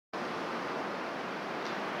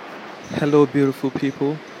Hello, beautiful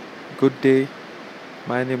people. Good day.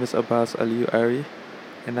 My name is Abbas Aliyu Ari,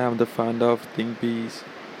 and I'm the founder of ThinkBees.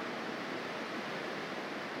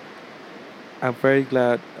 I'm very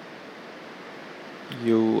glad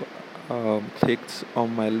you clicked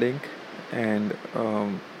on my link and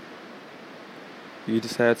you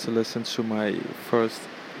decided to listen to my first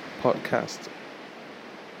podcast.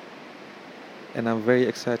 And I'm very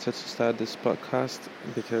excited to start this podcast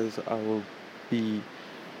because I will be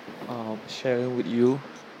sharing with you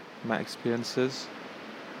my experiences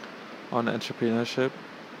on entrepreneurship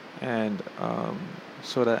and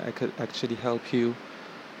so that I could actually help you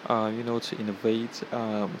to innovate,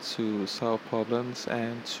 to solve problems,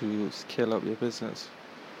 and to scale up your business.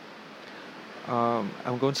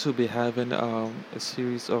 I'm going to be having a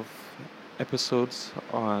series of episodes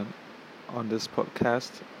on this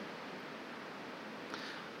podcast,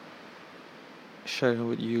 sharing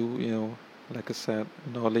with you, like I said,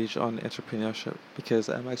 knowledge on entrepreneurship because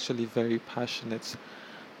I'm actually very passionate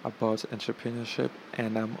about entrepreneurship,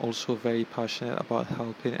 and I'm also very passionate about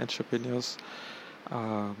helping entrepreneurs,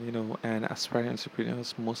 and aspiring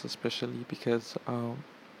entrepreneurs most especially because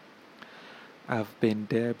I've been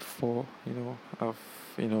there before. I've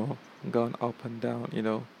gone up and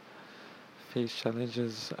down. Faced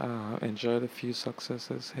challenges, enjoyed a few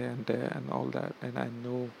successes here and there, and all that, and I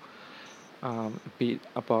know a bit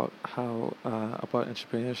about how about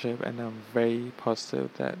entrepreneurship, and I'm very positive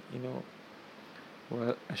that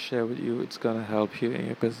what I share with you, it's gonna help you in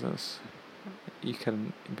your business. You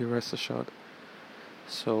can be rest assured.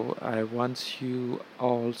 So I want you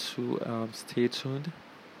all to stay tuned,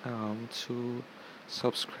 to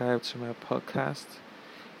subscribe to my podcast,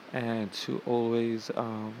 and to always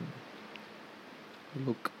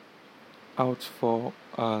look out for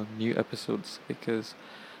new episodes because,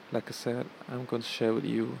 like I said, I'm going to share with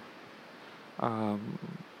you um,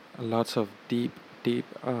 lots of deep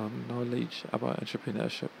knowledge about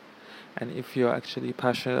entrepreneurship. And if you're actually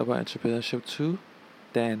passionate about entrepreneurship too,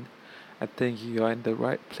 then I think you are in the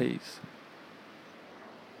right place.